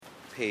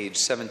page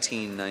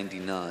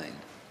 1799.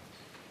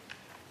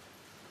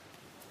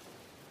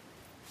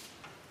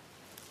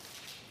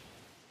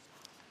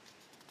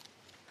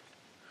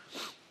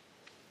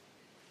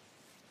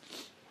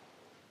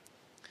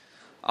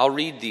 I'll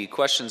read the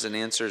questions and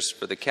answers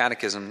for the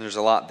catechism. There's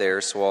a lot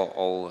there, so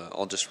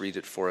I'll just read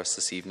it for us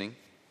this evening.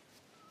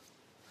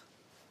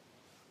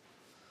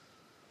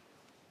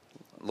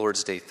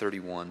 Lord's Day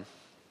 31.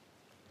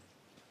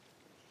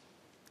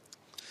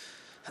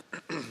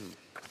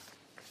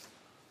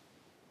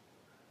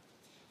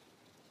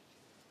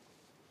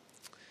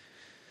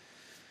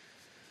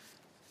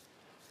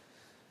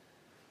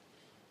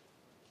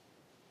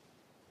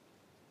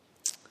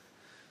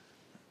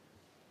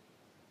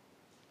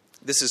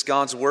 This is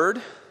God's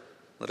Word.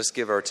 Let us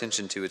give our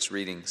attention to its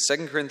reading.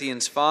 2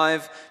 Corinthians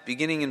 5,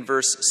 beginning in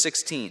verse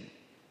 16.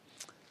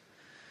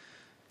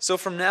 So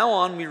from now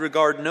on we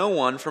regard no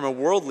one from a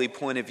worldly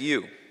point of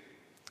view.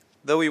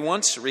 Though we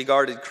once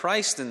regarded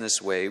Christ in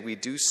this way, we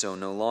do so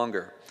no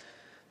longer.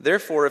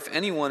 Therefore, if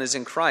anyone is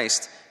in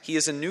Christ, he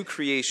is a new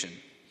creation.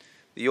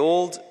 The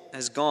old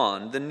has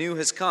gone, the new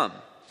has come.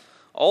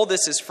 All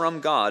this is from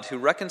God, who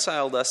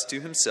reconciled us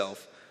to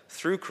himself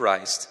through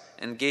Christ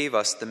and gave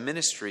us the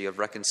ministry of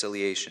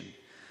reconciliation,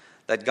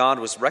 that God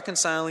was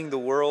reconciling the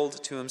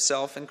world to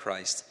himself in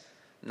Christ,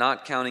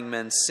 not counting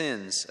men's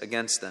sins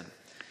against them.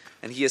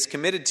 And he has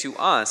committed to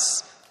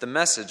us the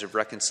message of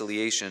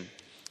reconciliation.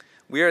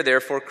 We are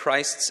therefore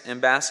Christ's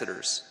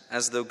ambassadors,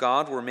 as though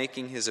God were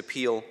making his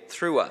appeal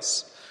through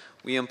us.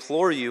 We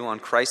implore you on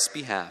Christ's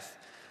behalf,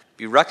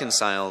 be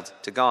reconciled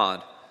to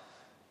God.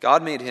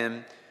 God made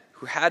him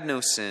who had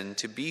no sin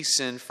to be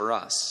sin for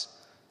us,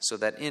 so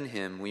that in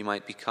him we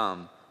might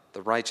become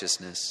the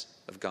righteousness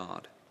of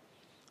God.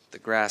 The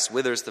grass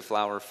withers, the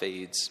flower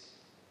fades.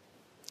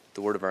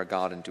 The word of our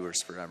God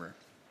endures forever.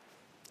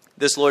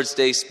 This Lord's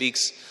Day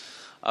speaks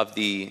of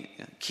the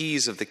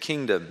keys of the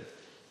kingdom.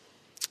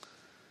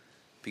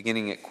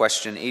 Beginning at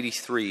question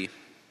 83.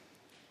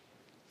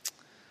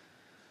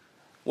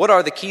 What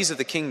are the keys of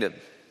the kingdom?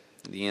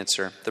 The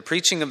answer: the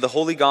preaching of the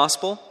holy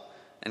gospel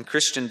and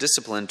Christian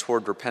discipline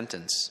toward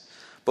repentance.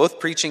 Both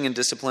preaching and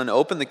discipline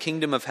open the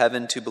kingdom of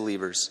heaven to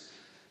believers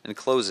and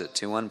close it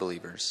to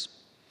unbelievers.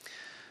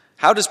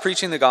 How does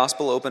preaching the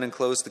gospel open and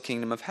close the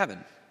kingdom of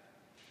heaven?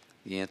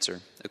 The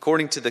answer: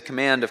 according to the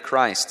command of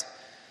Christ.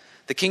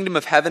 The kingdom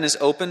of heaven is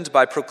opened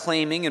by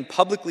proclaiming and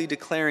publicly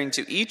declaring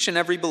to each and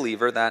every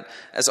believer that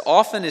as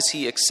often as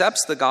he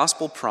accepts the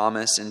gospel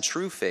promise in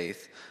true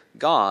faith,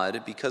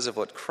 God, because of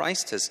what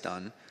Christ has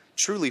done,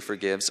 truly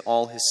forgives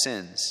all his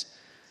sins.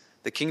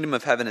 The kingdom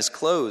of heaven is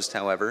closed,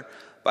 however,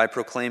 by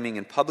proclaiming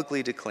and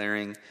publicly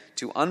declaring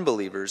to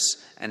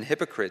unbelievers and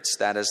hypocrites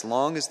that as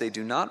long as they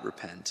do not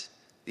repent,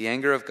 the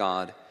anger of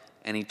God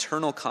and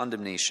eternal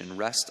condemnation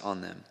rest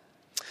on them.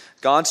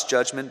 God's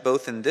judgment,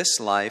 both in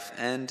this life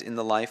and in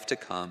the life to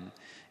come,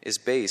 is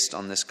based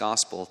on this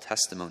gospel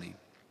testimony.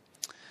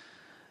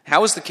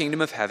 How is the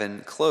kingdom of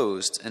heaven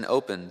closed and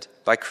opened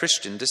by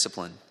Christian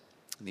discipline?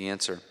 The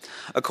answer: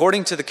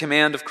 according to the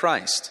command of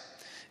Christ.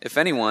 If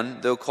anyone,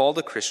 though called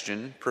a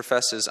Christian,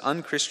 professes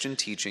unchristian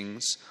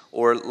teachings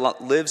or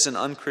lives an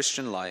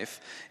unchristian life,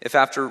 if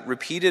after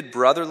repeated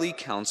brotherly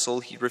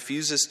counsel he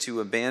refuses to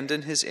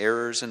abandon his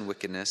errors and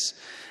wickedness,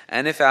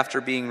 and if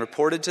after being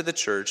reported to the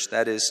church,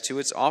 that is, to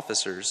its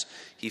officers,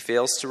 he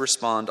fails to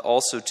respond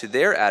also to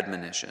their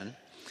admonition,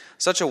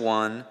 such a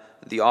one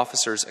the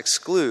officers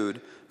exclude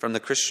from the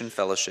Christian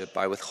fellowship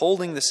by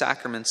withholding the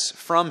sacraments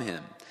from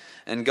him,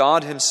 and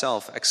God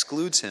himself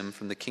excludes him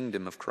from the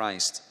kingdom of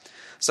Christ.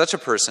 Such a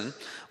person,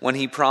 when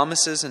he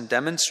promises and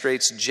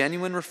demonstrates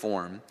genuine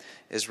reform,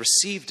 is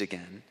received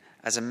again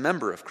as a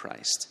member of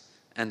Christ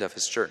and of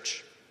his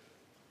church.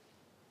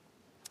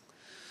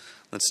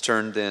 Let's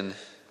turn then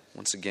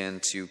once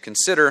again to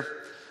consider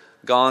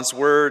God's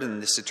word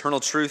and this eternal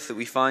truth that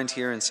we find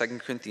here in 2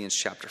 Corinthians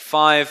chapter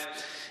 5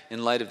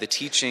 in light of the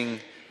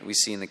teaching that we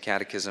see in the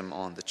Catechism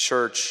on the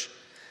church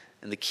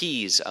and the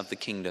keys of the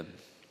kingdom.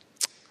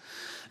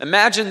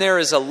 Imagine there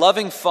is a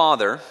loving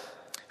father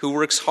who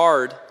works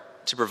hard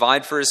to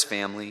provide for his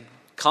family,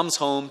 comes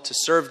home to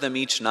serve them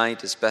each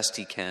night as best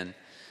he can.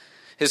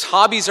 His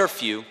hobbies are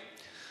few,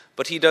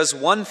 but he does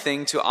one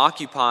thing to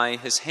occupy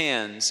his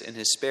hands in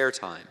his spare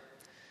time: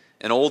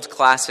 an old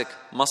classic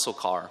muscle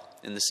car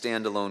in the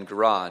standalone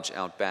garage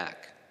out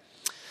back.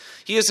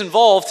 He has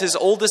involved his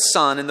oldest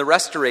son in the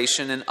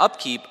restoration and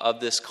upkeep of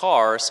this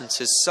car since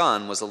his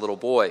son was a little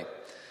boy.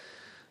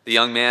 The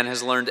young man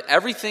has learned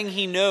everything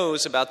he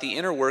knows about the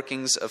inner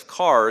workings of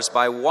cars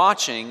by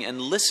watching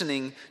and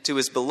listening to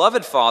his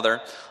beloved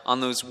father on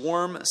those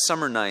warm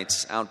summer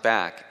nights out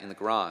back in the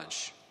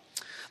garage.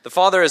 The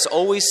father has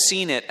always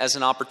seen it as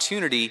an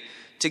opportunity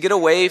to get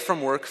away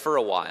from work for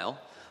a while,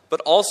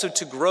 but also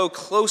to grow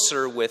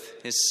closer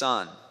with his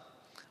son.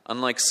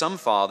 Unlike some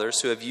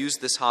fathers who have used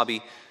this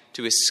hobby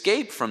to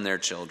escape from their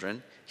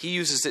children, he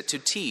uses it to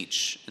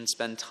teach and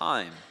spend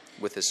time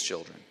with his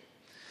children.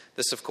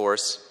 This, of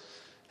course,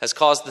 has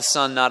caused the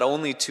son not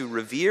only to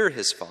revere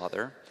his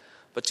father,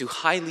 but to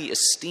highly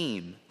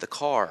esteem the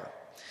car.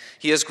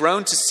 He has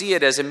grown to see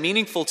it as a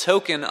meaningful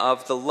token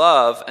of the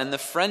love and the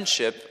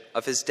friendship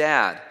of his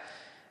dad.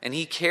 And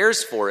he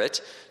cares for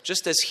it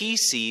just as he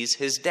sees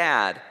his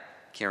dad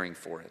caring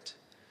for it.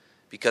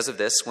 Because of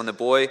this, when the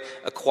boy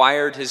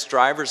acquired his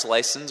driver's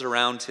license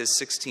around his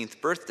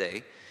 16th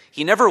birthday,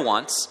 he never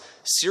once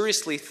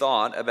seriously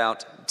thought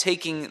about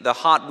taking the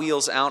Hot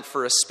Wheels out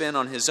for a spin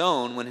on his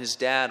own when his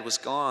dad was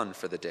gone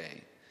for the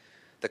day.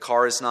 The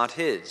car is not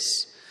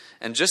his.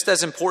 And just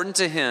as important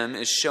to him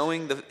is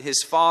showing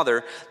his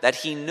father that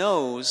he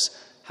knows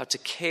how to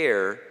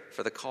care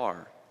for the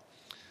car.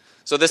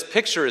 So this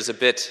picture is a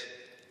bit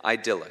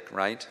idyllic,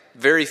 right?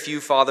 Very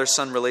few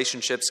father-son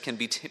relationships can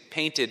be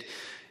painted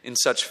in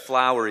such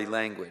flowery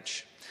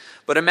language.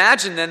 But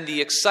imagine then the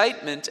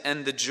excitement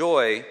and the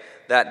joy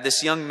that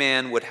this young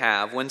man would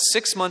have when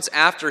 6 months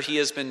after he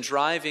has been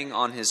driving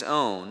on his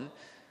own,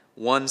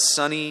 one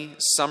sunny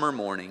summer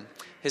morning,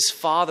 his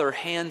father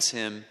hands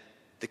him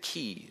the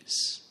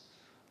keys.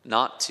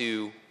 Not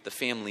to the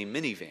family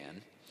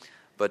minivan,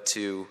 but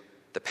to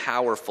the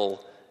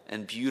powerful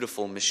and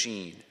beautiful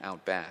machine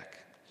out back.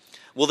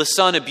 Will the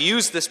son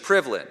abuse this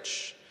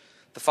privilege?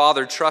 The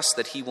father trusts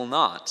that he will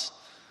not,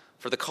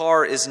 for the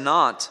car is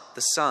not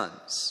the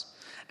son's.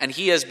 And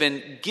he has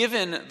been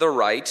given the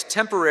right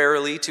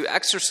temporarily to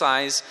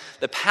exercise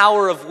the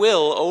power of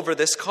will over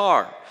this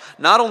car.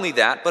 Not only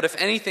that, but if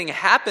anything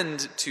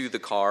happened to the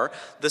car,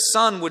 the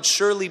son would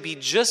surely be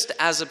just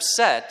as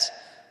upset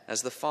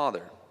as the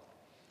father.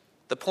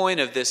 The point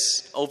of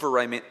this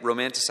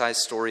over-romanticized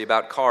story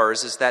about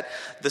cars is that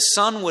the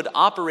son would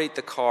operate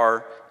the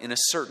car in a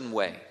certain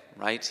way,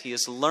 right? He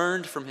has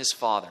learned from his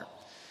father.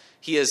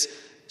 He has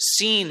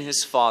seen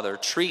his father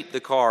treat the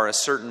car a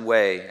certain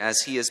way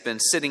as he has been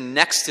sitting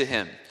next to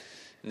him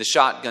in the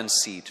shotgun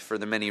seat for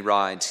the many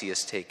rides he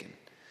has taken.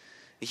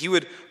 He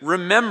would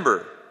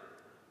remember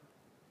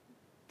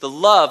the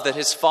love that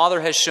his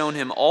father has shown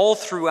him all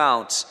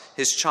throughout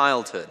his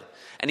childhood.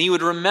 And he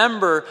would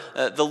remember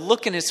the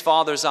look in his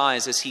father's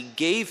eyes as he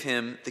gave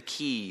him the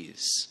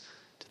keys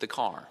to the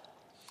car.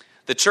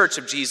 The Church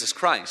of Jesus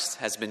Christ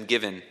has been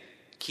given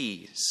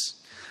keys.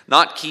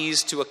 Not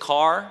keys to a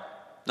car,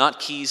 not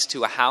keys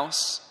to a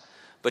house,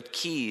 but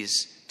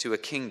keys to a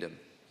kingdom.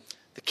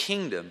 The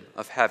kingdom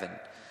of heaven.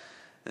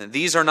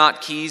 These are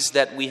not keys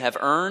that we have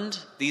earned.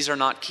 These are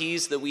not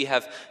keys that we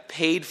have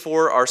paid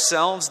for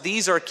ourselves.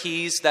 These are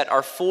keys that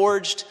are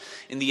forged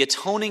in the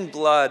atoning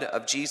blood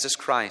of Jesus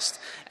Christ.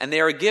 And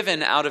they are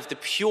given out of the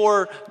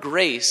pure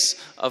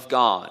grace of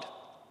God.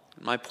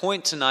 My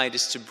point tonight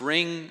is to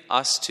bring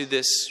us to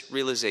this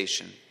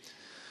realization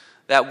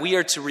that we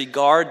are to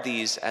regard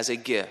these as a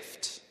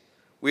gift.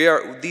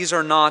 These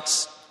are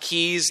not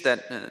keys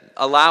that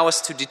allow us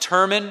to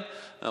determine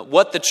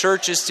what the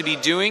church is to be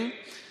doing,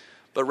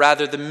 but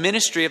rather the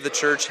ministry of the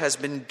church has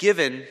been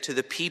given to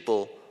the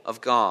people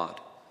of God.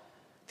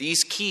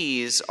 These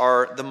keys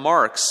are the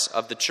marks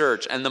of the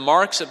church, and the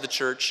marks of the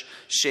church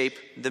shape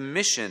the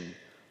mission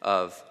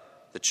of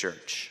the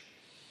church.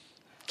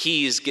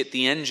 Keys get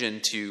the engine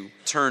to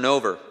turn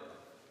over.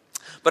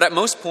 But at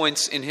most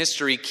points in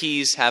history,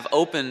 keys have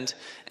opened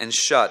and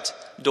shut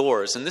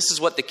doors. And this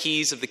is what the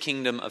keys of the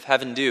kingdom of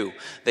heaven do.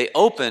 They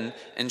open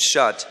and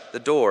shut the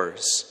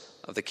doors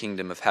of the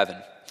kingdom of heaven.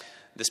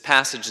 This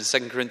passage in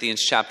 2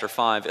 Corinthians chapter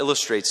 5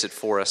 illustrates it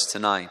for us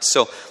tonight.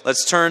 So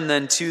let's turn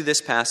then to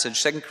this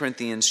passage, 2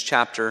 Corinthians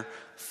chapter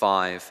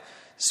 5.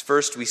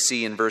 First we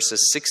see in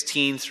verses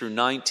 16 through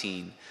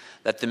 19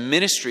 that the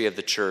ministry of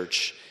the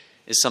church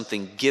is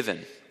something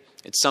given.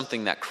 It's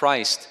something that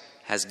Christ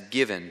has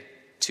given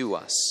to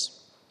us.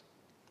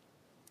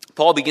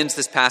 Paul begins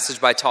this passage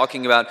by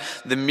talking about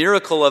the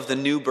miracle of the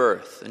new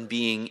birth and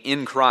being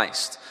in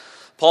Christ.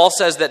 Paul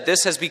says that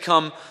this has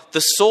become the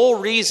sole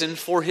reason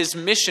for his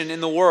mission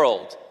in the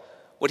world,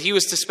 what he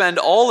was to spend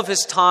all of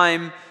his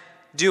time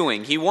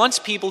doing. He wants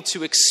people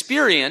to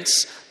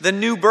experience the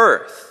new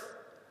birth,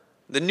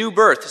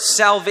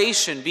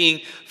 salvation,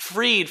 being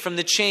freed from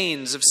the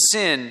chains of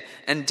sin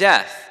and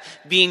death,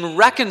 being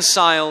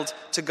reconciled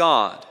to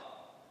God.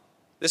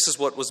 This is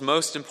what was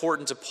most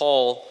important to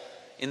Paul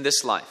in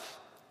this life,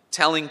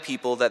 telling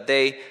people that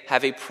they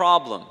have a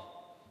problem.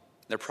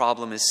 Their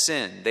problem is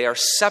sin. They are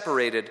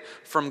separated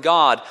from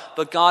God,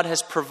 but God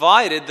has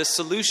provided the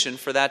solution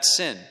for that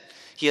sin.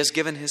 He has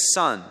given his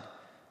Son,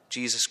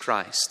 Jesus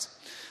Christ.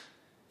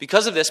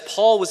 Because of this,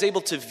 Paul was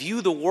able to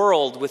view the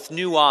world with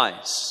new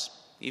eyes.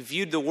 He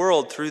viewed the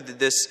world through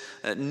this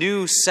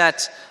new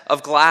set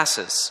of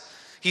glasses.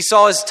 He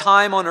saw his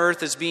time on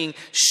earth as being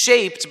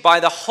shaped by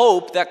the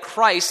hope that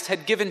Christ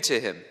had given to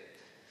him.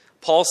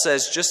 Paul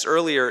says just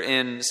earlier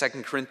in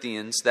 2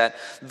 Corinthians that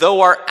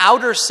though our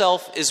outer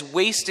self is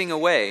wasting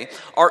away,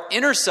 our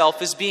inner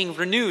self is being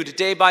renewed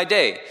day by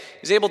day.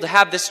 He's able to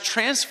have this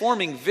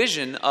transforming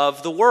vision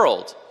of the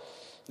world.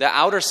 The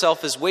outer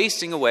self is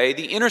wasting away,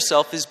 the inner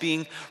self is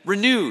being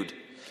renewed.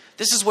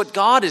 This is what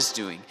God is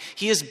doing.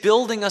 He is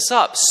building us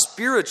up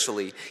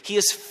spiritually. He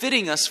is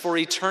fitting us for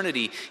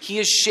eternity. He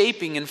is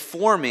shaping and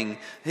forming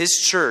his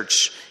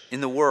church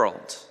in the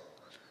world.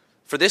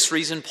 For this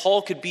reason,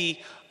 Paul could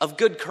be of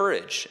good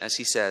courage, as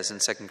he says in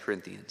 2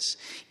 Corinthians,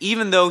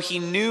 even though he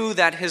knew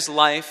that his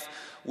life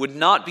would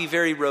not be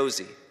very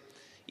rosy,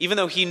 even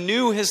though he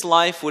knew his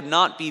life would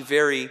not be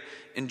very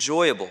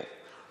enjoyable.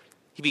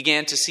 He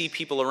began to see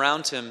people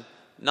around him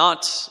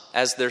not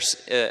as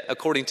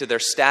according to their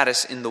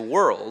status in the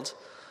world,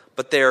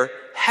 but their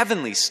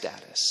heavenly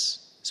status.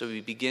 So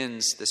he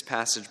begins this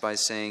passage by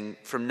saying,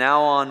 "From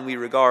now on we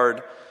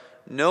regard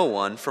no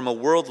one from a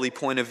worldly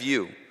point of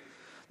view.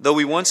 Though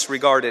we once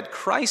regarded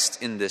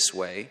Christ in this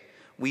way,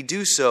 we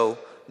do so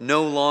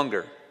no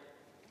longer."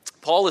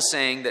 Paul is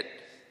saying that,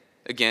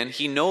 again,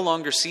 he no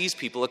longer sees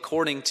people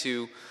according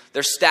to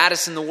their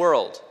status in the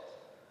world,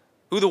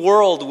 who the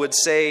world would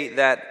say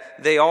that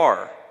they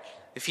are.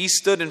 If he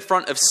stood in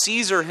front of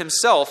Caesar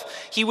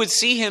himself, he would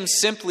see him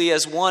simply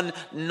as one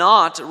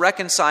not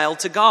reconciled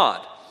to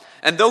God.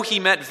 And though he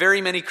met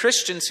very many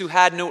Christians who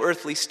had no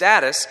earthly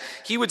status,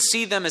 he would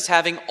see them as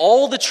having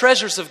all the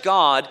treasures of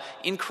God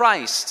in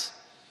Christ.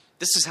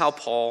 This is how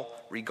Paul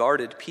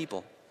regarded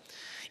people.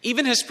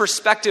 Even his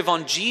perspective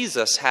on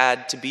Jesus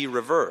had to be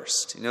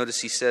reversed. You notice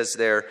he says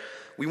there,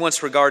 "We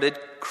once regarded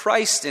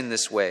Christ in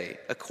this way,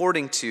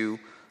 according to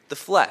the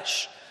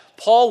flesh."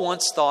 Paul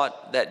once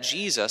thought that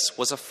Jesus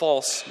was a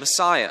false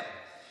Messiah.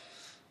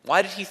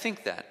 Why did he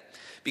think that?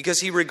 Because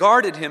he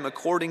regarded him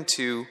according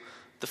to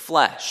the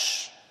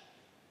flesh.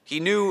 He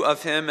knew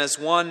of him as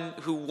one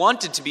who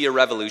wanted to be a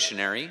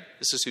revolutionary.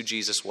 This is who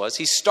Jesus was.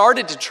 He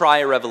started to try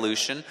a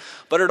revolution,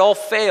 but it all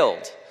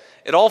failed.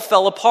 It all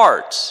fell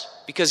apart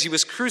because he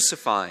was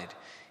crucified.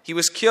 He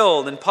was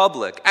killed in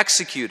public,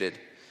 executed.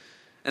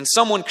 And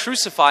someone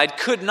crucified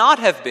could not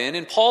have been,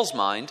 in Paul's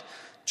mind,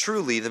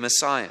 truly the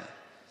Messiah.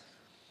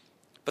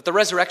 But the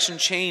resurrection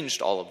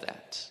changed all of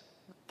that.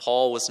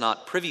 Paul was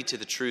not privy to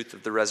the truth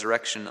of the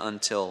resurrection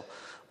until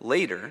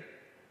later.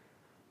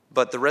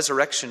 But the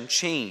resurrection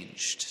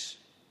changed.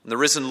 When the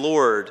risen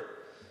Lord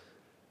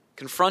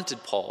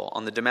confronted Paul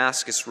on the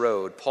Damascus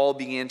road, Paul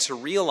began to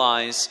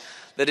realize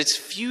that it's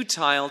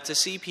futile to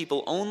see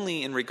people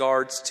only in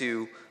regards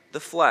to the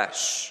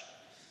flesh.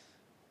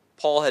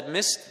 Paul had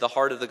missed the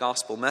heart of the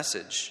gospel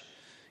message.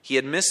 He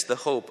had missed the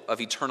hope of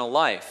eternal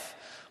life.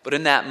 But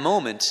in that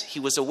moment, he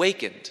was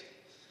awakened.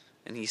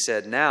 And he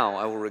said, "Now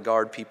I will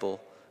regard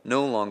people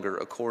no longer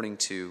according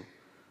to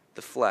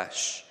the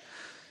flesh."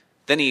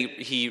 Then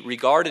he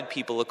regarded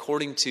people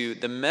according to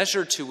the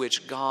measure to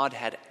which God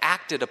had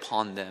acted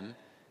upon them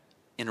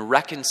in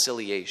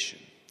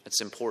reconciliation.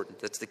 That's important.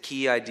 That's the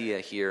key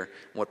idea here,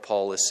 what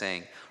Paul is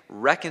saying.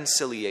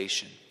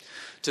 Reconciliation.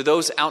 To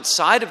those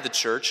outside of the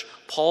church,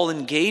 Paul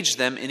engaged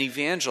them in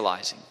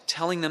evangelizing,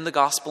 telling them the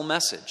gospel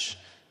message.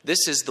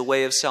 This is the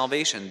way of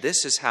salvation.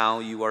 This is how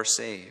you are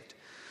saved.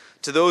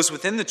 To those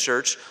within the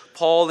church,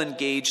 Paul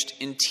engaged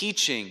in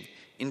teaching,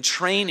 in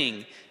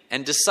training,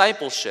 and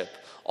discipleship,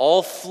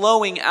 all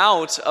flowing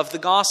out of the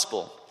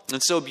gospel.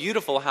 It's so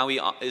beautiful how he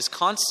is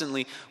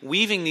constantly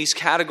weaving these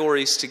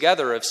categories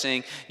together of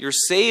saying you're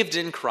saved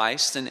in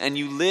Christ and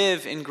you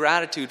live in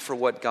gratitude for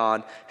what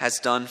God has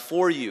done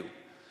for you.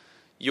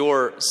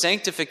 Your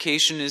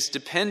sanctification is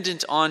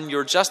dependent on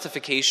your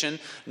justification,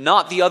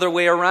 not the other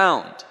way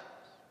around.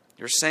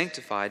 You're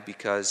sanctified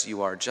because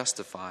you are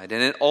justified,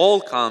 and it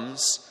all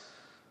comes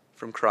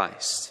from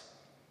Christ.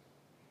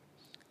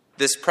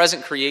 This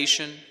present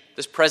creation,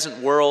 this present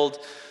world,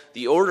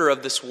 the order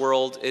of this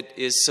world, it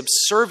is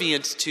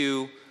subservient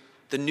to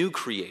the new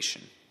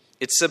creation.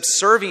 It's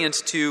subservient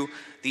to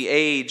the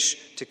age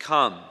to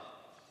come.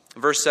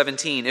 Verse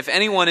 17, "If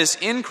anyone is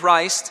in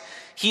Christ,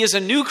 he is a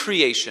new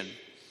creation.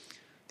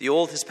 The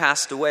old has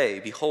passed away.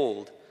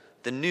 Behold,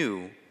 the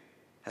new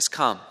has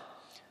come."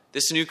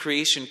 This new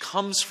creation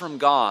comes from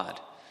God.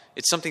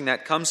 It's something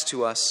that comes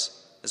to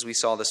us, as we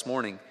saw this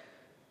morning,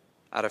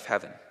 out of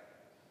heaven.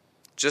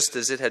 Just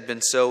as it had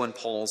been so in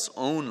Paul's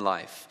own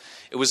life.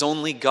 It was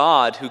only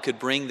God who could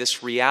bring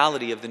this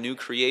reality of the new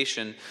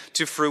creation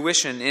to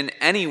fruition in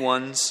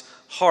anyone's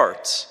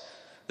heart.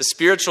 The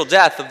spiritual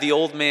death of the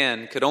old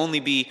man could only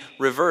be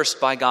reversed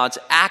by God's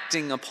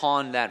acting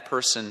upon that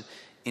person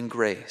in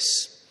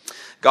grace.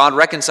 God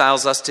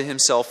reconciles us to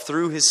himself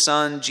through his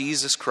Son,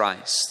 Jesus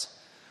Christ.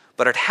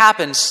 But it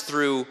happens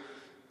through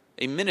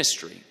a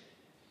ministry.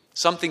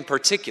 Something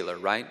particular,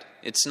 right?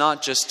 It's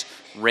not just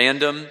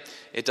random.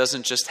 It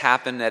doesn't just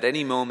happen at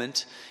any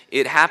moment.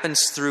 It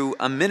happens through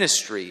a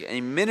ministry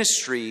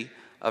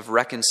of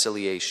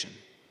reconciliation.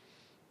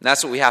 And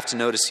that's what we have to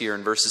notice here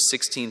in verses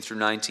 16 through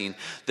 19.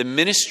 The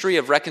ministry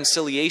of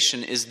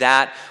reconciliation is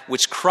that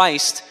which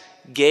Christ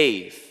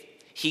gave.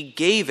 He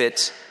gave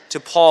it to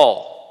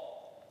Paul.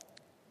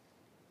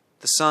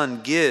 The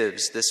Son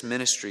gives this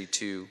ministry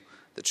to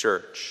the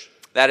church.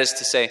 That is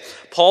to say,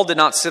 Paul did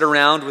not sit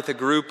around with a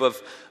group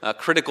of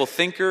critical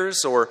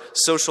thinkers or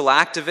social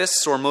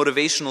activists or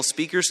motivational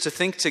speakers to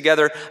think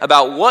together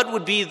about what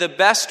would be the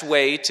best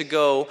way to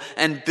go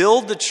and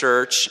build the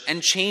church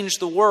and change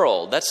the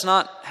world. That's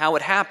not how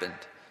it happened.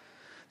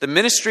 The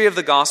ministry of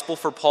the gospel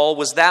for Paul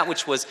was that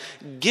which was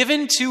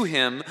given to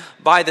him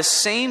by the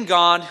same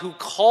God who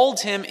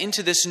called him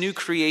into this new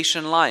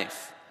creation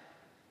life.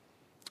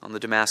 on the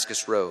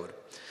Damascus road.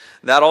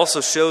 That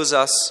also shows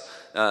us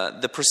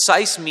the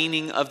precise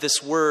meaning of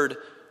this word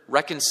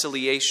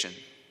reconciliation.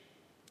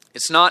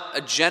 It's not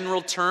a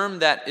general term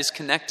that is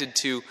connected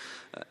to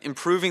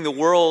improving the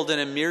world in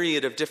a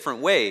myriad of different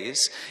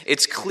ways.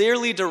 It's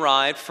clearly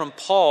derived from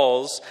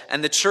Paul's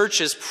and the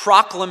church's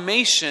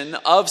proclamation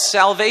of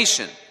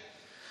salvation.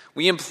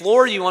 We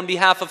implore you on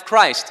behalf of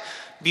Christ,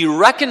 be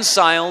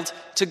reconciled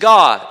to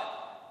God.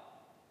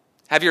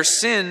 Have your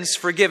sins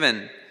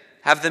forgiven.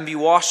 Have them be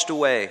washed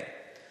away.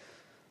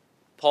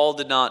 Paul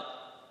did not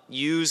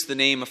use the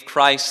name of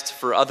Christ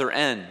for other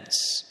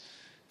ends,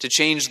 to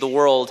change the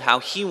world how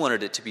he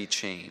wanted it to be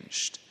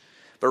changed.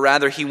 But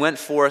rather he went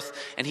forth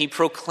and he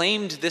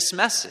proclaimed this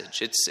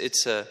message.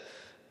 It's a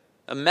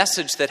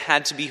message that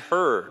had to be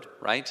heard,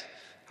 right?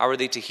 How are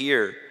they to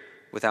hear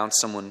without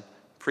someone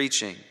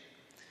preaching?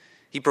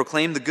 He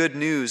proclaimed the good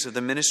news of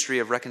the ministry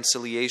of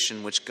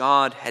reconciliation which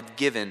God had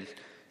given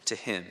to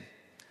him.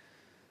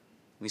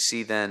 We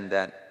see then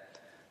that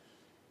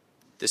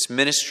this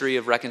ministry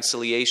of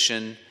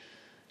reconciliation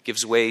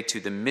gives way to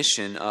the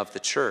mission of the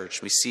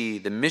church. We see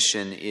the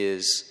mission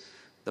is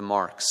the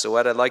mark. So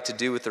what I'd like to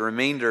do with the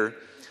remainder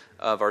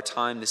of our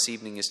time this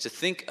evening is to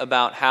think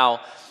about how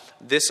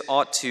this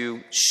ought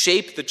to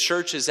shape the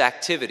church's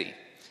activity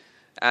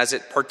as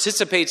it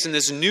participates in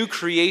this new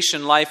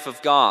creation life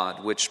of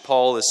God, which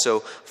Paul is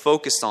so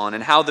focused on,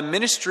 and how the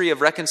ministry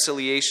of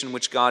reconciliation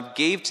which God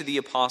gave to the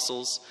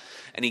apostles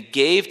and he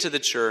gave to the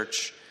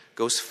church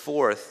goes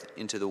forth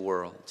into the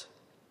world.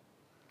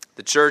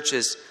 The church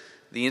is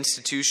the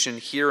institution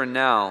here and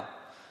now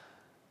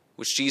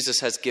which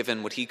Jesus has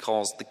given what he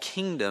calls the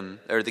kingdom,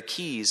 or the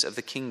keys of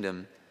the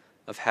kingdom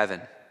of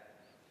heaven.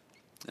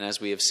 And as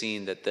we have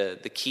seen, that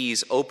the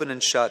keys open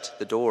and shut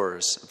the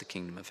doors of the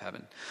kingdom of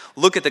heaven.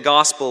 Look at the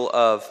Gospel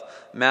of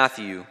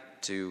Matthew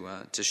to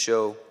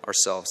show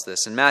ourselves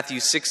this. In Matthew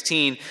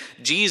 16,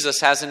 Jesus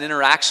has an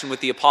interaction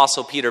with the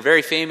Apostle Peter.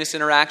 Very famous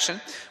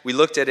interaction. We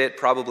looked at it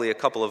probably a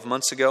couple of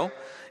months ago.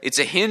 It's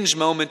a hinge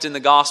moment in the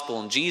Gospel.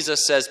 And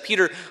Jesus says,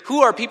 Peter,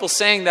 who are people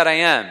saying that I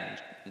am?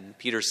 And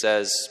Peter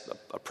says,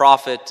 a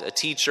prophet, a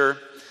teacher,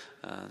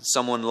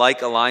 someone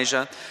like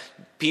Elijah.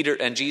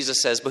 And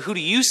Jesus says, but who do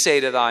you say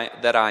that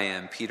I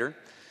am, Peter?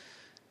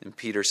 And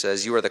Peter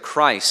says, you are the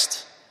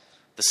Christ,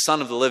 the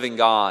Son of the living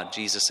God.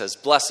 Jesus says,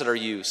 blessed are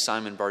you,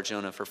 Simon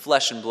Bar-Jonah, for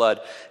flesh and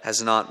blood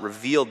has not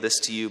revealed this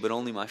to you, but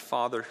only my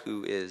Father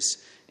who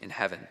is in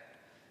heaven.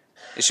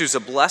 Issues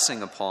a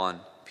blessing upon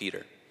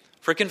Peter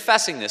for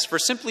confessing this, for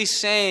simply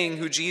saying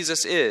who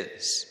Jesus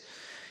is.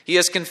 He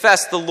has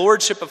confessed the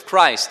lordship of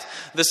Christ,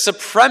 the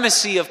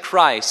supremacy of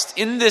Christ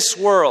in this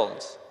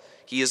world.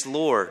 He is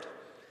Lord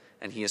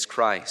and he is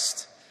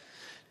Christ.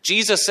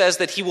 Jesus says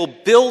that he will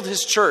build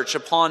his church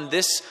upon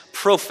this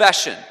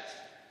profession.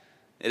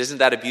 Isn't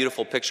that a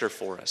beautiful picture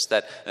for us?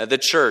 That the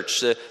church,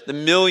 the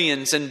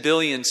millions and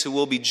billions who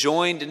will be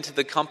joined into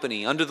the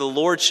company under the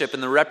lordship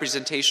and the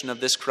representation of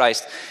this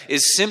Christ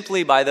is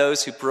simply by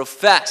those who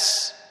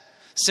profess,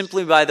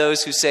 simply by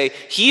those who say,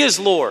 he is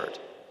Lord,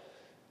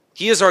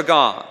 he is our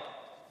God,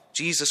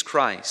 Jesus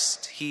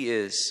Christ, he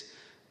is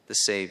the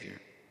Savior.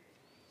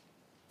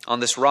 On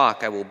this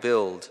rock I will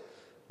build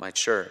my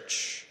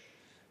church.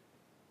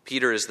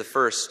 Peter is the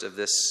first of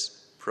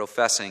this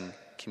professing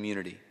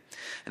community.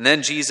 And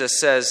then Jesus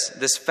says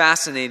this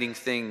fascinating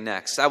thing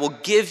next. I will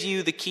give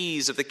you the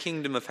keys of the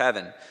kingdom of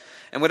heaven.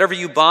 And whatever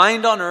you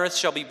bind on earth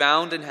shall be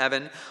bound in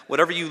heaven.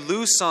 Whatever you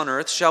loose on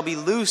earth shall be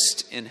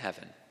loosed in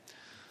heaven.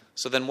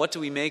 So then what do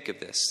we make of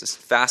this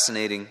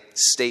fascinating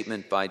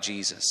statement by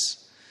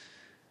Jesus?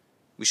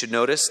 We should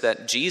notice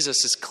that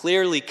Jesus is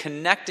clearly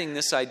connecting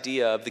this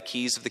idea of the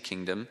keys of the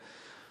kingdom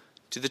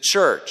to the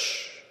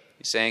church.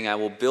 He's saying, I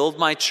will build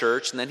my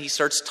church, and then he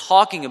starts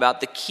talking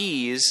about the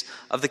keys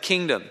of the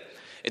kingdom.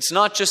 It's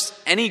not just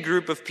any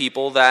group of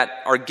people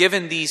that are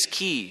given these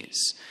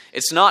keys.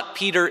 It's not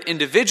Peter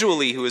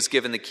individually who is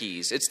given the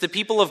keys. It's the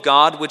people of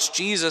God which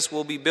Jesus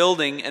will be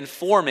building and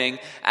forming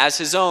as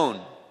his own.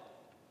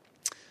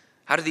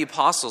 How do the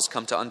apostles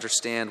come to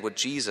understand what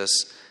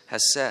Jesus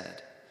has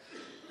said?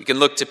 We can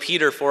look to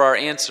Peter for our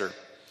answer.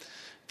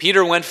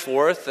 Peter went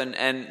forth,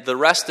 and the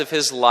rest of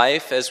his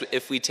life, as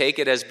if we take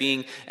it as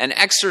being an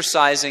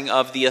exercising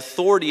of the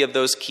authority of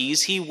those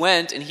keys, he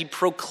went and he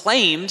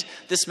proclaimed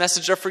this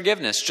message of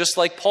forgiveness, just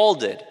like Paul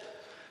did.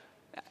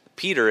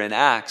 Peter in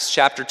Acts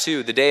chapter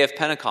 2, the day of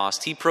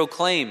Pentecost, he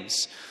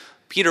proclaims,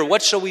 Peter,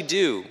 what shall we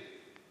do?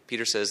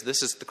 Peter says,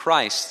 this is the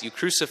Christ. You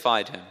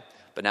crucified him,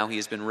 but now he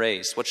has been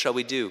raised. What shall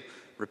we do?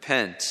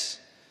 Repent.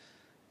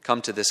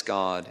 Come to this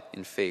God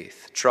in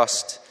faith.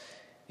 Trust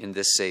in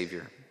this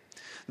Savior.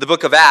 The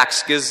book of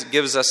Acts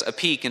gives us a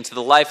peek into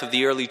the life of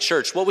the early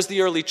church. What was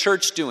the early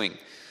church doing? It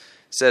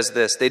says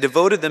this, they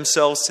devoted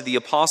themselves to the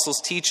apostles'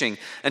 teaching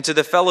and to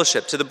the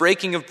fellowship, to the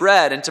breaking of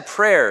bread and to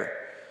prayer.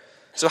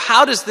 So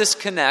how does this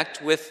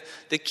connect with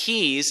the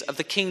keys of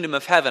the kingdom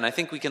of heaven? I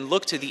think we can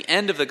look to the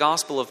end of the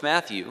Gospel of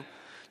Matthew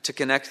to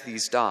connect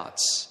these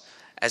dots.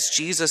 As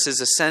Jesus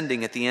is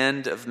ascending at the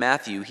end of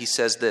Matthew, he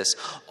says this,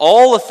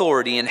 all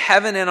authority in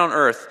heaven and on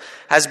earth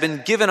has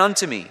been given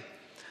unto me.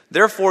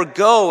 Therefore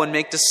go and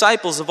make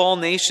disciples of all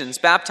nations,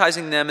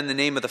 baptizing them in the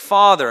name of the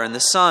Father and the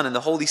Son and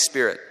the Holy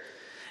Spirit,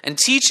 and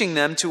teaching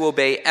them to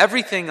obey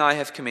everything I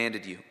have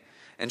commanded you.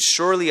 And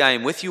surely I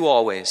am with you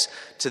always,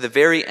 to the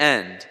very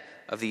end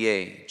of the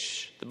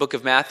age." The book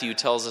of Matthew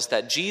tells us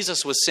that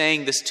Jesus was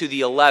saying this to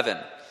the 11.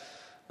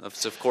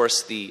 It's, of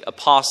course, the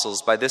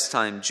apostles. By this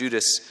time,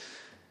 Judas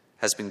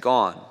has been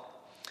gone.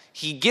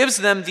 He gives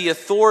them the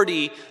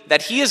authority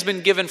that he has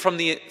been given from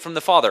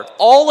the Father.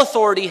 "All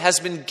authority has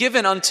been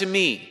given unto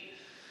me.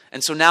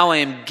 And so now I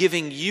am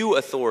giving you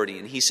authority."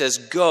 And he says,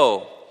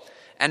 "Go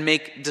and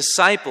make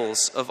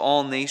disciples of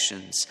all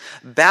nations,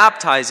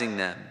 baptizing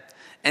them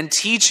and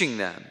teaching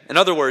them." In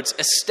other words,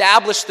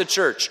 establish the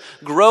church,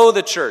 grow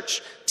the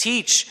church,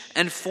 teach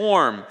and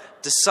form,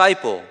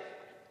 disciple.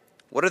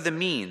 What are the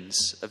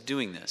means of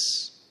doing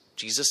this?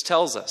 Jesus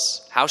tells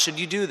us. How should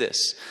you do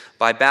this?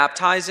 By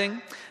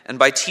baptizing and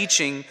by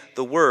teaching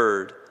the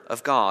Word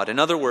of God. In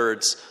other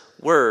words,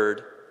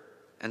 Word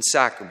and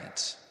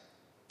sacrament.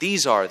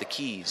 These are the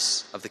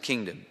keys of the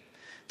kingdom.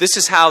 This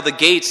is how the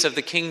gates of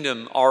the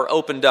kingdom are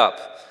opened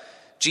up.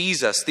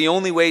 Jesus, the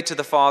only way to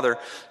the Father,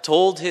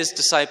 told his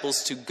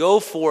disciples to go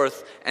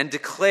forth and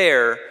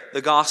declare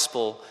the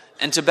gospel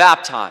and to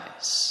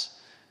baptize.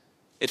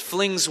 It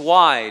flings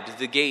wide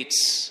the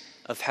gates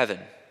of heaven.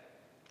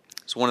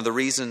 It's one of the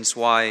reasons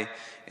why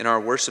in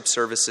our worship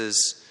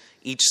services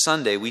each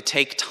Sunday we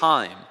take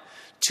time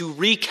to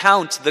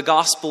recount the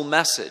gospel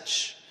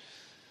message.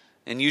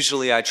 And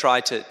usually I try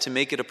to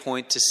make it a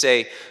point to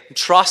say,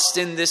 trust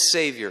in this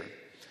Savior.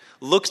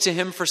 Look to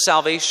him for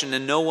salvation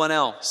and no one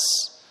else.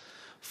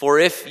 For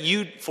if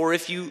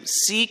you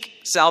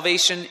seek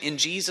salvation in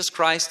Jesus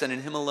Christ and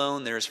in him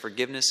alone, there is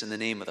forgiveness in the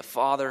name of the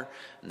Father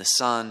and the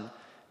Son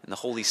and the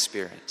Holy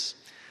Spirit.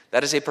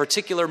 That is a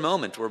particular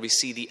moment where we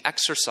see the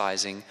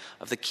exercising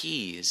of the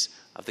keys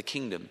of the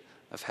kingdom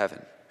of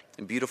heaven.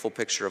 A beautiful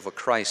picture of what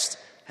Christ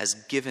has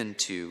given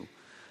to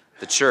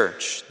the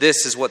church.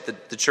 This is what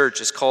the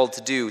church is called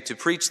to do, to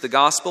preach the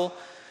gospel,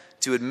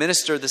 to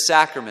administer the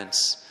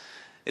sacraments.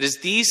 It is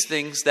these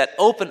things that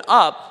open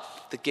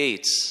up the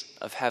gates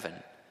of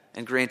heaven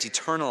and grant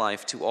eternal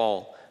life to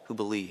all who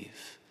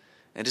believe.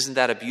 And isn't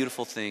that a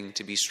beautiful thing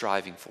to be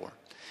striving for?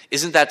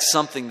 Isn't that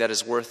something that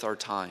is worth our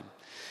time?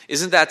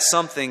 Isn't that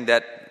something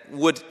that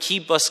would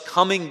keep us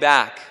coming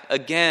back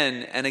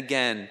again and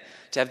again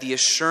to have the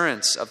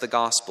assurance of the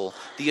gospel,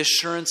 the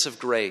assurance of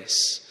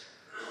grace,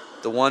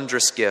 the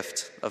wondrous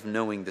gift of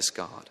knowing this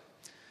God?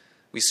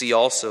 We see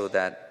also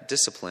that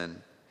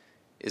discipline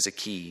is a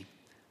key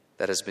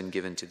that has been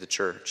given to the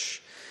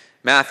church.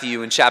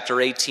 Matthew in chapter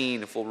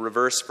 18, if we'll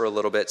reverse for a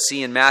little bit,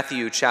 see in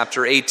Matthew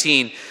chapter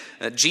 18,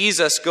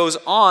 Jesus goes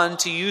on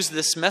to use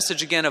this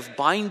message again of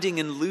binding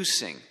and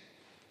loosing.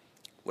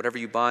 Whatever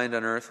you bind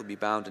on earth will be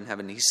bound in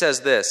heaven. He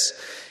says this,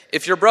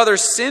 "If your brother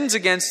sins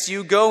against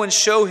you, go and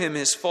show him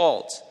his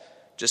fault,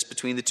 just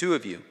between the two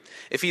of you.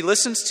 If he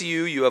listens to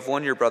you, you have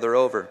won your brother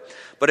over.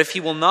 But if he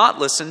will not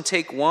listen,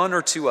 take one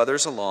or two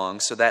others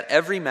along, so that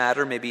every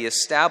matter may be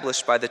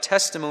established by the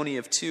testimony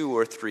of 2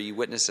 or 3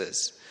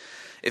 witnesses.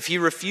 If he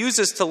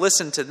refuses to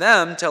listen to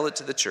them, tell it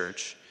to the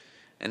church.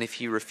 And if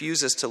he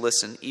refuses to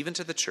listen even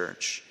to the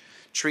church,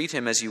 treat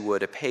him as you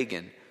would a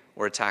pagan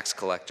or a tax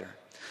collector.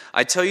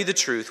 I tell you the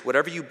truth,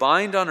 whatever you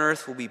bind on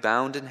earth will be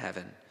bound in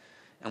heaven,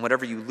 and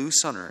whatever you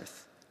loose on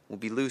earth will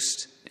be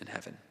loosed in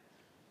heaven."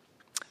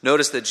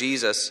 Notice that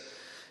Jesus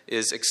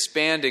is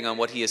expanding on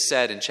what he has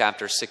said in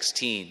chapter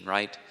 16,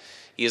 right?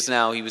 He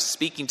was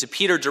speaking to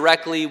Peter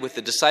directly with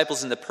the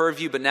disciples in the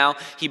purview, but now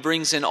he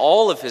brings in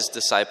all of his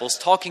disciples,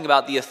 talking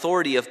about the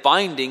authority of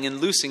binding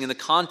and loosing in the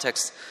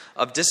context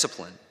of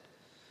discipline.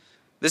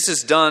 This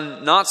is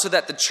done not so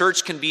that the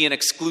church can be an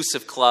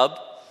exclusive club,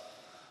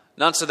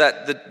 not so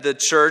that the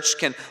church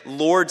can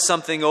lord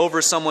something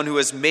over someone who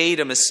has made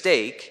a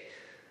mistake,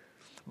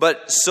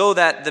 but so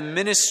that the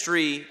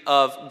ministry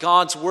of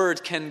God's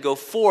word can go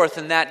forth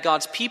and that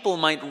God's people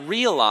might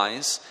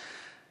realize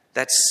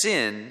that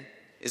sin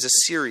is a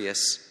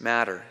serious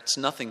matter. It's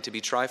nothing to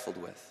be trifled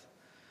with.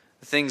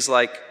 Things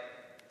like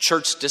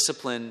church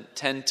discipline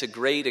tend to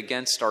grate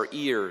against our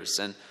ears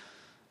and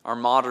our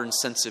modern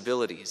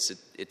sensibilities.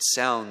 It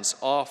sounds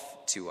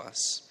off to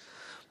us.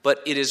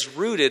 But it is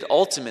rooted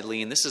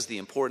ultimately, and this is the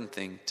important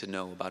thing to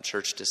know about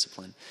church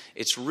discipline,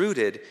 it's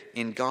rooted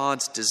in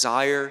God's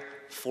desire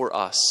for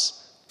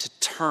us to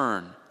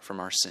turn from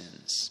our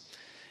sins.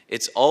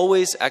 It's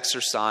always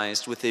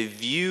exercised with a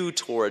view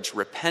towards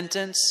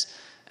repentance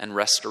and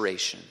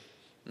restoration.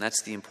 And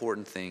that's the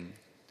important thing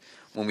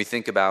when we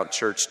think about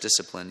church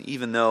discipline.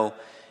 Even though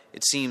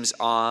it seems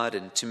odd,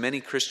 and to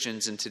many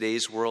Christians in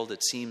today's world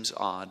it seems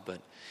odd, but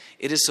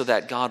it is so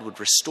that God would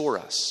restore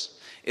us.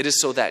 It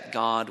is so that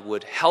God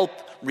would help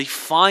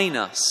refine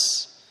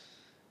us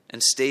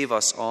and stave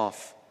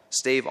off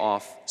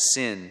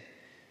sin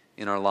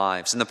in our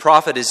lives. And the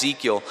prophet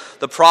Ezekiel,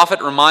 the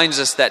prophet reminds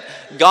us that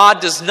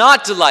God does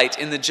not delight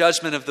in the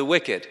judgment of the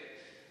wicked.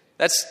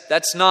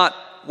 That's not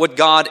what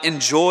God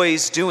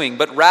enjoys doing,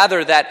 but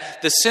rather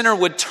that the sinner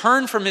would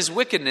turn from his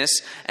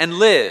wickedness and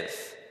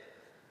live.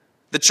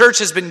 The church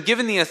has been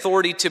given the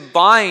authority to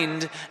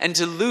bind and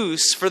to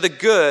loose for the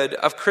good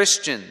of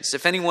Christians.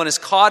 If anyone is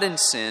caught in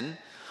sin,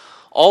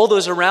 all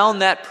those around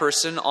that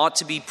person ought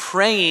to be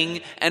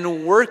praying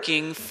and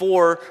working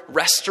for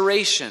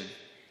restoration.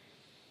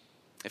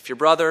 If your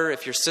brother,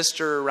 if your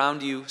sister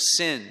around you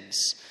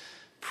sins,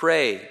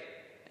 pray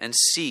and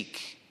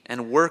seek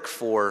and work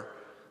for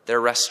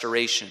their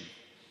restoration.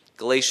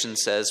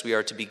 Galatians says we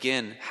are to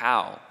begin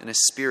how? In a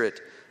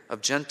spirit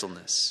of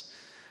gentleness.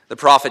 The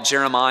prophet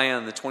Jeremiah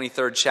in the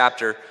 23rd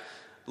chapter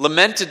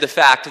lamented the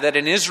fact that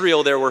in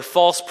Israel there were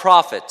false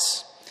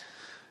prophets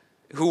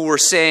who were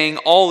saying,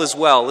 all is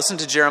well. Listen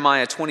to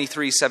Jeremiah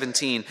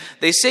 23:17.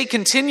 They say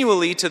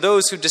continually to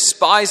those who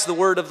despise the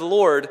word of the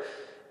Lord,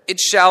 it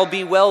shall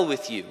be well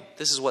with you.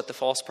 This is what the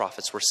false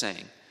prophets were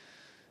saying.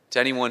 To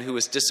anyone who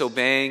was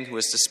disobeying, who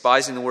was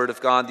despising the word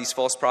of God, these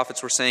false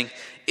prophets were saying,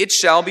 it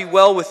shall be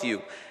well with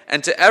you.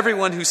 And to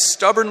everyone who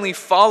stubbornly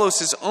follows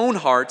his own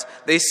heart,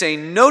 they say,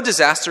 no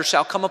disaster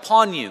shall come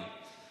upon you.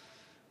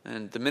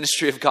 And the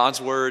ministry of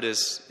God's word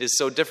is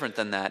so different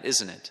than that,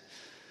 isn't it?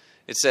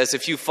 It says,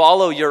 if you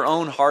follow your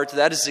own heart,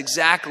 that is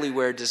exactly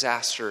where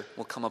disaster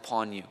will come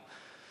upon you.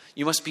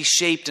 You must be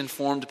shaped and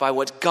formed by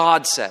what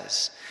God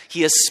says.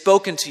 He has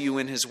spoken to you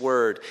in his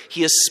word.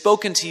 He has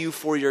spoken to you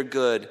for your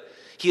good.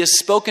 He has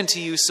spoken to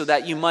you so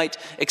that you might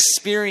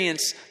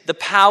experience the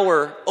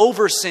power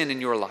over sin in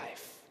your life.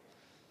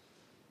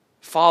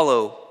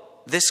 Follow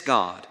this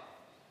God.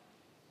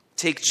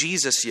 Take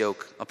Jesus'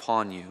 yoke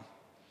upon you.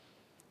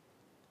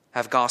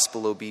 Have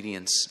gospel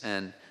obedience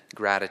and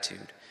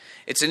gratitude.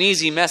 It's an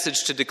easy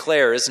message to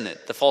declare, isn't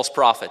it? The false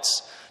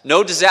prophets.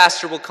 No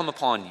disaster will come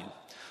upon you.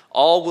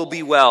 All will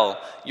be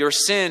well. Your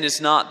sin is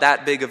not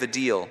that big of a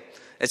deal.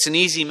 It's an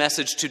easy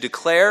message to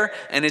declare,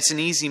 and it's an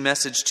easy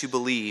message to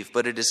believe,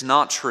 but it is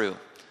not true.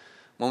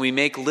 When we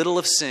make little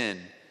of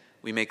sin,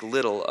 we make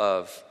little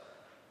of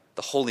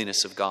the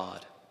holiness of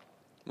God.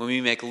 When we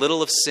make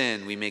little of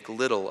sin, we make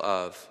little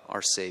of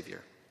our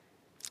Savior.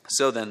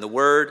 So then, the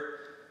Word,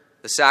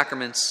 the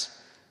sacraments,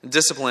 and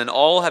discipline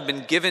all have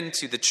been given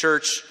to the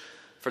church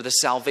for the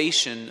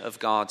salvation of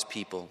God's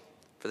people,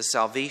 for the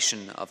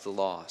salvation of the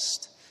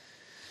lost.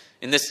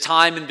 In this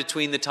time in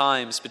between the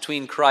times,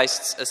 between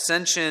Christ's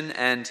ascension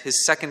and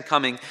his second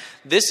coming,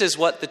 this is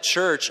what the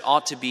church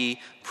ought to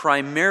be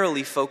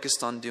primarily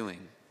focused on doing.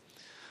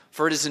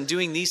 For it is in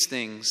doing these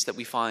things that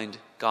we find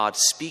God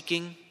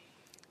speaking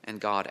and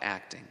God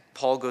acting.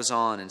 Paul goes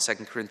on in 2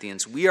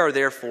 Corinthians, we are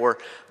therefore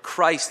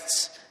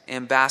Christ's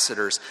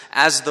ambassadors,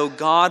 as though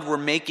God were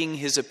making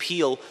his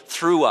appeal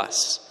through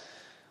us.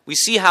 We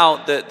see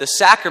how the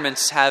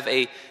sacraments have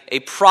a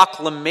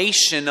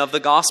proclamation of the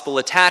gospel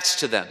attached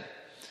to them.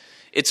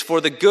 It's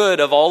for the good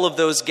of all of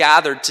those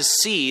gathered to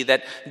see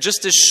that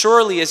just as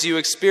surely as you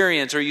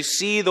experience or you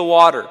see the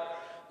water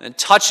and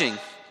touching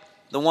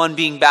the one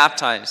being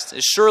baptized,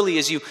 as surely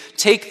as you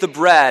take the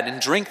bread and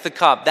drink the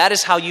cup, that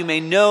is how you may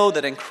know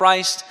that in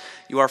Christ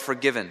you are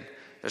forgiven.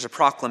 There's a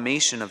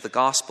proclamation of the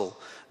gospel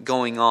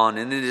going on,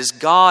 and it is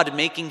God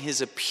making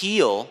his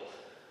appeal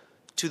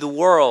to the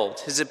world,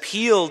 his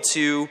appeal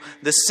to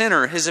the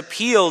sinner, his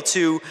appeal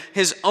to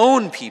his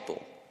own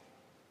people.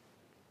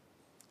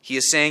 He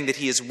is saying that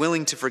he is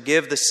willing to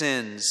forgive the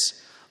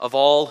sins of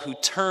all who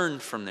turn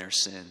from their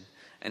sin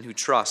and who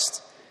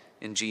trust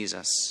in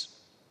Jesus.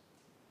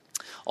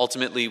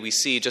 Ultimately, we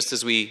see, just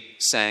as we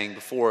sang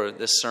before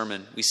this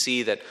sermon, we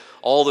see that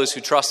all those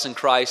who trust in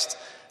Christ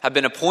have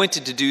been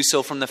appointed to do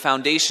so from the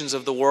foundations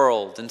of the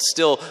world. And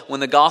still,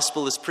 when the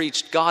gospel is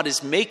preached, God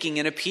is making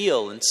an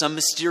appeal in some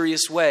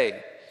mysterious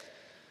way.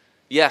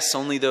 Yes,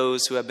 only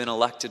those who have been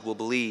elected will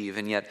believe,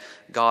 and yet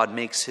God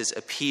makes his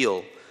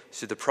appeal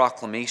through the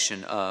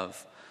proclamation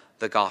of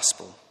the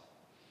gospel.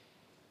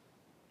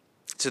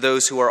 To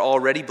those who are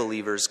already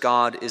believers,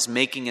 God is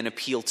making an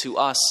appeal to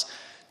us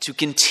to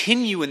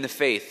continue in the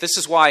faith. This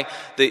is why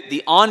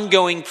the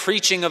ongoing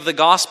preaching of the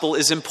gospel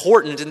is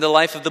important in the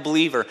life of the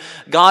believer.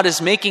 God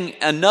is making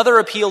another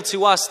appeal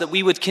to us that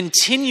we would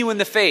continue in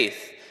the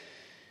faith.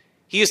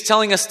 He is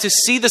telling us to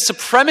see the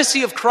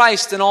supremacy of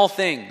Christ in all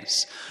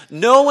things.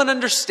 Know and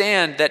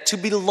understand that to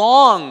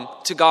belong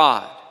to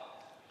God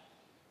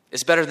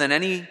is better than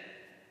any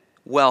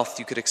wealth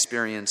you could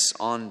experience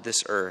on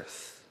this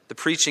earth. The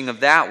preaching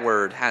of that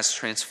word has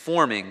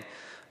transforming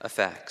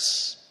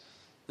effects.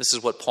 This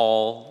is what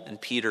Paul and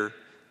Peter,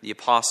 the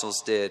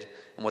apostles, did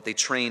and what they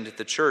trained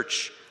the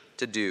church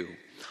to do.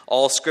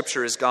 All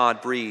Scripture is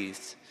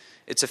God-breathed.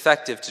 It's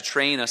effective to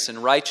train us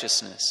in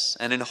righteousness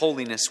and in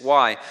holiness.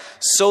 Why?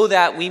 So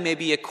that we may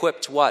be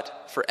equipped,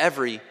 what? For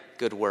every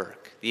good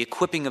work. The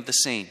equipping of the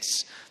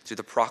saints through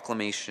the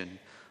proclamation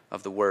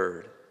of the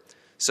word.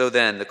 So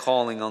then, the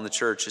calling on the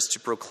church is to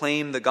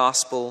proclaim the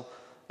gospel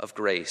of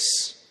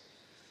grace.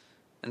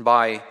 And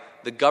by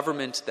the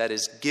government that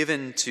is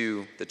given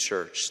to the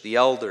church, the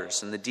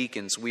elders and the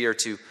deacons, we are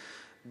to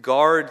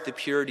guard the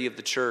purity of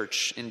the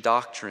church in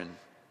doctrine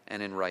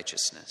and in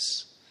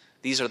righteousness.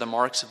 These are the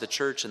marks of the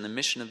church, and the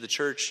mission of the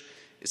church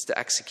is to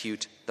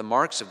execute the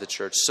marks of the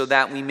church so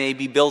that we may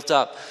be built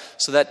up,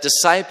 so that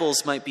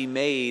disciples might be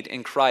made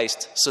in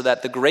Christ, so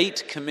that the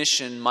Great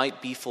Commission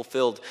might be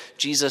fulfilled.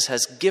 Jesus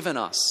has given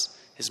us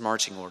his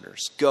marching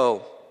orders.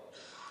 Go,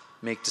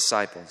 make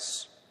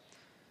disciples.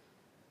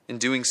 In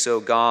doing so,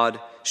 God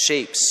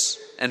shapes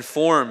and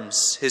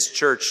forms his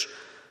church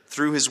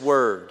through his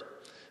word.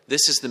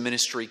 This is the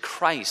ministry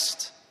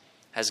Christ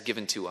has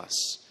given to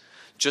us.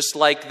 Just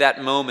like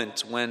that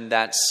moment when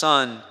that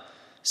son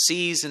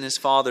sees in his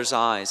father's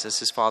eyes as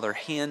his father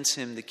hands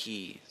him the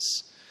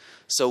keys,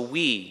 so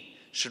we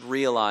should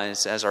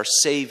realize, as our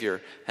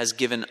Savior has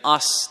given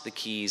us the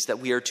keys, that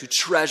we are to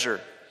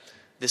treasure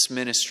this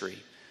ministry.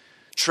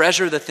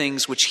 Treasure the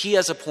things which he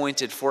has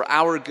appointed for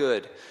our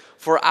good,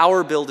 for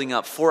our building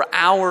up, for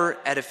our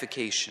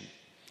edification.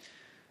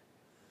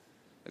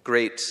 A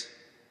great,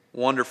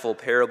 wonderful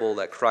parable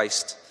that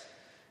Christ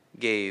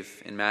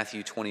gave in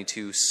Matthew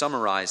 22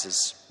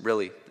 summarizes,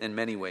 really, in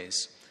many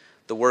ways,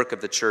 the work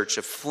of the church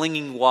of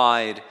flinging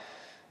wide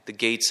the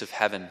gates of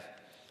heaven,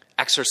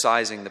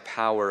 exercising the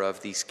power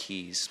of these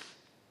keys.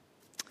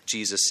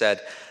 Jesus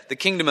said, "The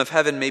kingdom of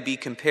heaven may be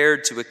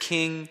compared to a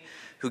king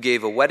who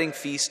gave a wedding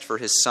feast for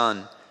his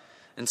son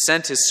and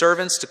sent his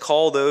servants to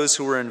call those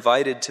who were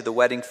invited to the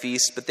wedding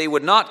feast, but they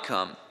would not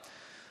come.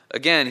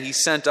 Again, he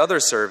sent other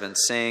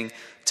servants, saying,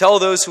 'Tell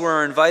those who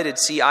are invited,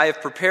 see, I have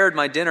prepared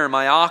my dinner,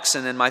 my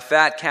oxen and my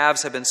fat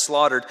calves have been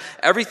slaughtered.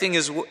 Everything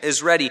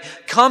is ready.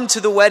 Come to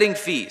the wedding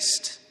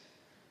feast.'"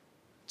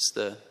 It's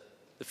the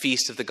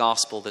feast of the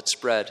gospel that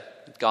spread.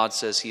 God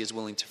says he is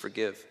willing to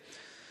forgive.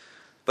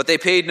 But they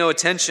paid no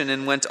attention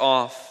and went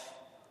off,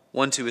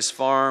 one to his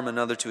farm,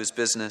 another to his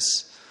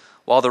business,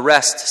 while the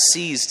rest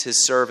seized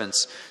his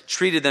servants,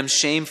 treated them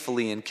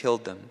shamefully, and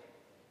killed them.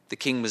 The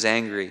king was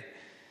angry.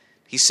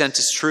 He sent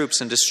his troops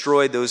and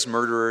destroyed those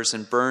murderers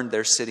and burned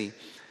their city.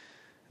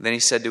 Then he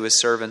said to his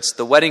servants,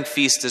 "The wedding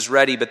feast is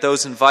ready, but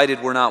those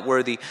invited were not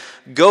worthy.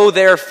 Go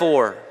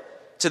therefore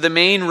to the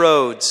main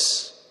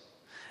roads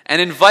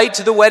and invite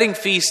to the wedding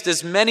feast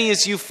as many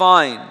as you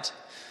find."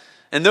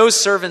 And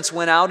those servants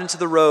went out into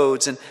the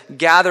roads and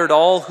gathered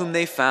all whom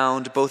they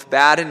found, both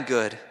bad and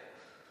good.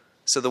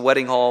 So the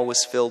wedding hall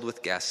was filled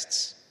with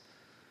guests.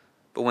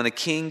 But when the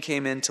king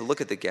came in to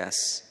look at the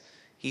guests,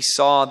 he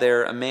saw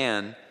there a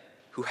man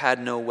who had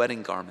no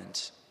wedding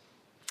garment.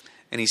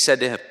 And he said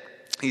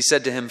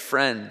to him,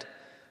 "Friend,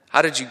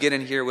 how did you get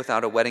in here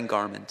without a wedding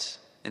garment?"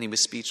 And he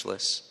was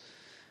speechless.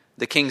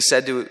 The king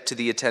said to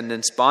the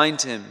attendants,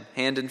 "Bind him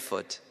hand and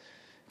foot,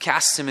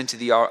 cast him into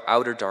the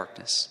outer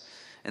darkness.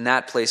 In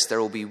that place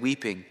there will be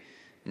weeping,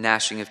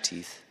 gnashing of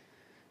teeth.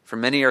 For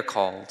many are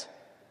called,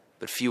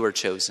 but few are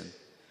chosen.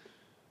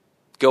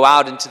 Go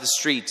out into the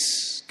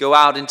streets, go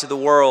out into the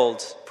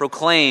world,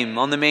 proclaim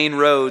on the main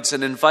roads,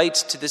 and invite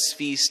to this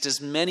feast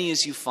as many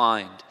as you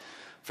find,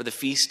 for the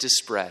feast is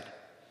spread."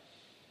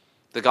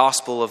 The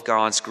gospel of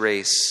God's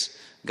grace.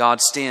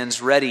 God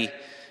stands ready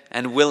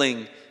and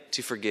willing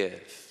to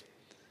forgive.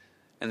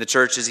 And the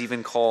church is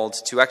even called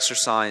to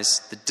exercise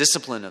the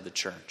discipline of the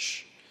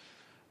church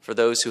for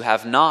those who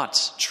have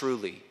not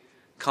truly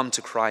come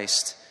to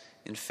Christ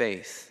in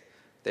faith.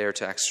 They are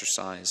to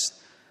exercise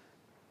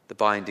the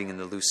binding and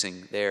the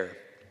loosing there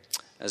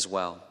as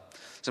well.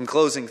 Some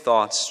closing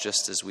thoughts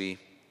just as we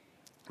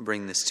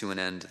bring this to an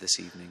end this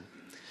evening.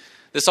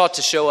 This ought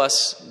to show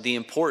us the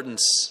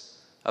importance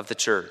of the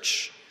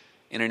church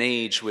in an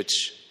age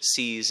which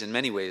sees in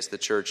many ways the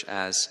church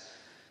as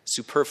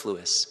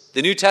superfluous.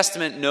 The New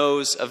Testament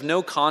knows of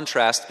no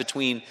contrast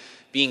between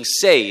being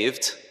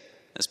saved,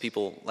 as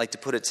people like to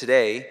put it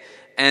today,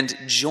 and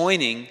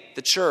joining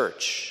the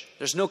church.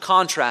 There's no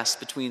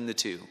contrast between the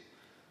two.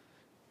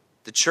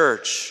 The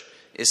church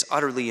is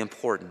utterly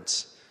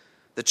important.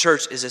 The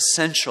church is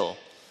essential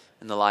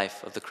in the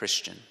life of the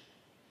Christian.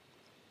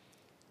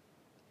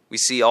 We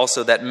see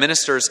also that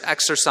ministers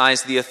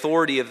exercise the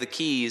authority of the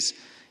keys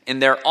in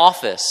their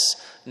office,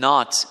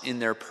 not in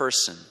their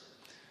person.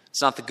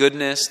 It's not the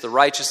goodness, the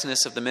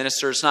righteousness of the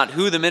minister. It's not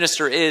who the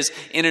minister is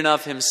in and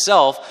of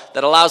himself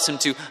that allows him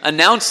to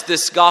announce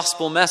this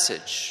gospel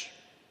message.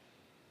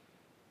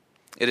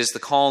 It is the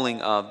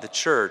calling of the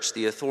church,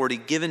 the authority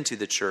given to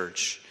the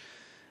church,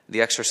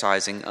 the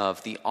exercising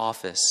of the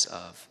office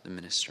of the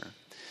minister.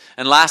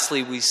 And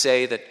lastly, we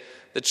say that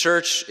the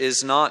church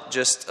is not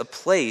just a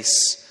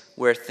place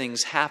where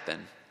things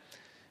happen.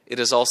 It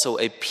is also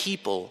a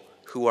people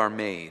who are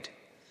made.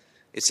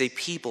 It's a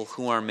people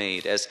who are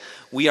made. As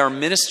we are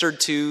ministered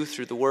to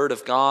through the word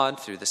of God,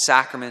 through the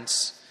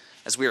sacraments,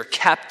 as we are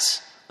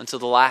kept until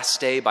the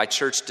last day by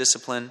church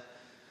discipline,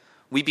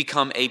 we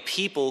become a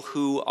people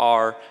who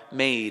are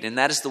made. And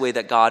that is the way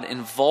that God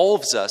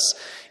involves us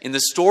in the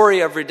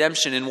story of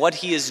redemption, in what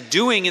he is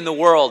doing in the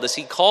world, as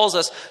he calls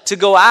us to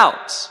go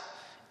out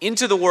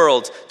into the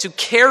world, to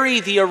carry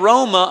the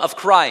aroma of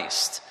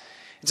Christ.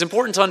 It's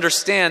important to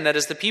understand that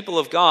as the people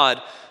of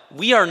God,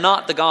 we are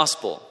not the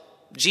gospel.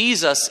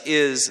 Jesus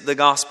is the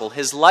gospel.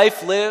 His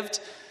life lived,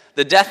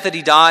 the death that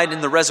he died,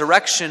 and the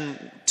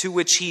resurrection to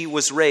which he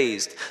was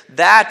raised.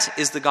 That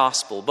is the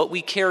gospel. But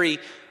we carry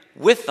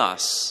with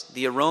us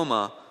the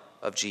aroma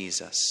of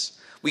Jesus.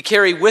 We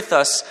carry with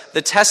us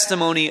the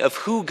testimony of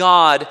who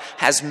God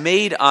has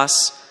made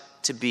us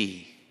to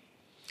be.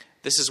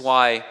 This is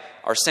why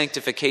our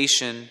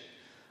sanctification,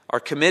 our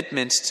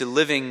commitment to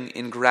living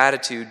in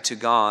gratitude to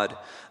God,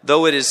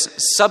 though it is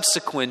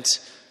subsequent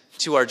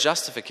to our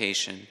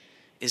justification,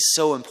 is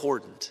so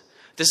important.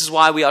 This is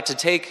why we ought to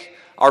take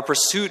our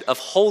pursuit of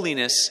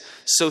holiness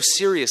so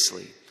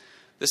seriously.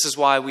 This is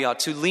why we ought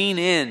to lean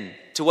in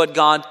to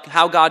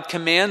how God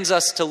commands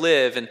us to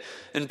live,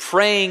 and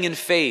praying in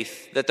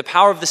faith that the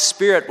power of the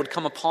Spirit would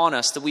come upon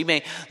us, that we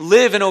may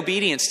live in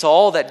obedience to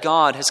all that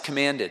God has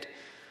commanded.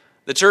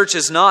 The church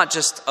is not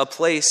just a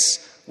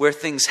place where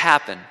things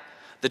happen.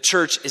 The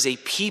church is a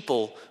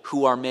people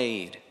who are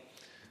made,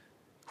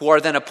 who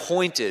are then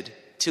appointed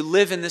to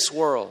live in this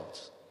world,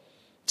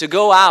 to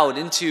go out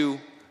into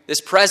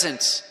this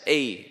present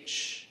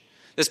age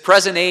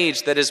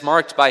that is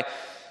marked by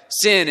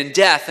sin and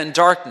death and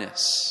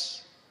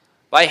darkness,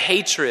 by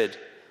hatred,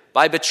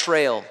 by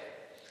betrayal.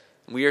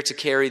 We are to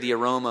carry the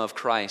aroma of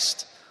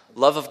Christ,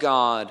 love of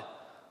God,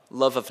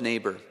 love of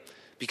neighbor,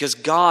 because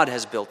God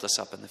has built us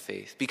up in the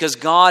faith, because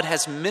God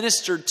has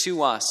ministered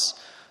to us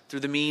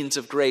through the means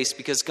of grace,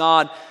 because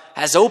God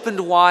has opened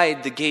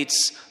wide the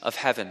gates of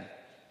heaven,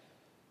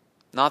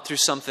 not through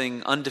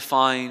something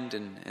undefined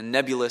and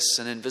nebulous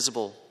and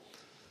invisible,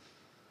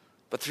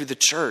 but through the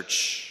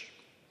church,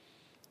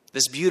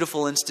 this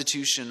beautiful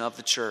institution of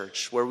the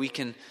church where we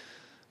can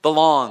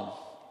belong,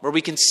 where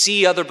we can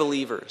see other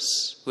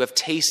believers who have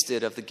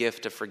tasted of the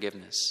gift of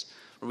forgiveness,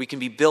 where we can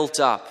be built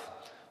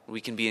up, where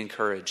we can be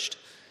encouraged,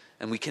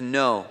 and we can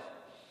know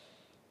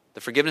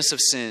the forgiveness of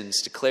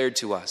sins declared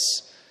to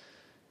us,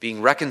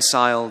 being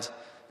reconciled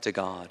to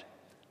God,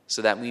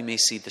 so that we may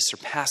see the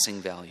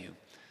surpassing value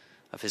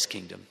of his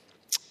kingdom.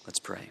 Let's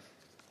pray.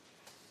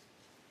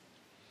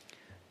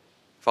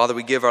 Father,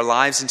 we give our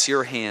lives into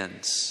your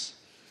hands.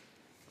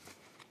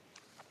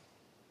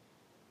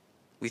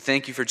 We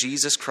thank you for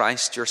Jesus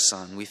Christ, your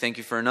Son. We thank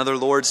you for another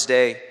Lord's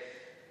Day,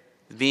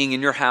 being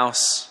in your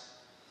house,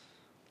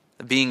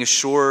 being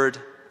assured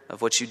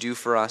of what you do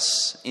for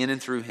us in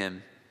and through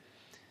him.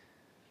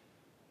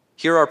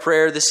 Hear our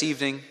prayer this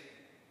evening.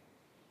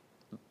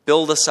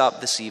 Build us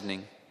up this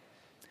evening.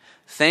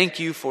 Thank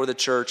you for the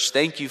church.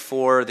 Thank you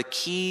for the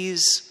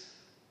keys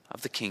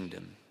of the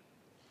kingdom.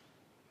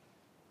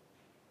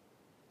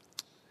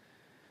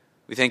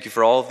 We thank you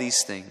for all of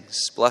these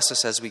things. Bless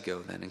us as we go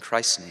then. In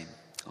Christ's name,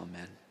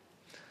 amen.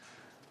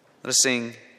 Let us sing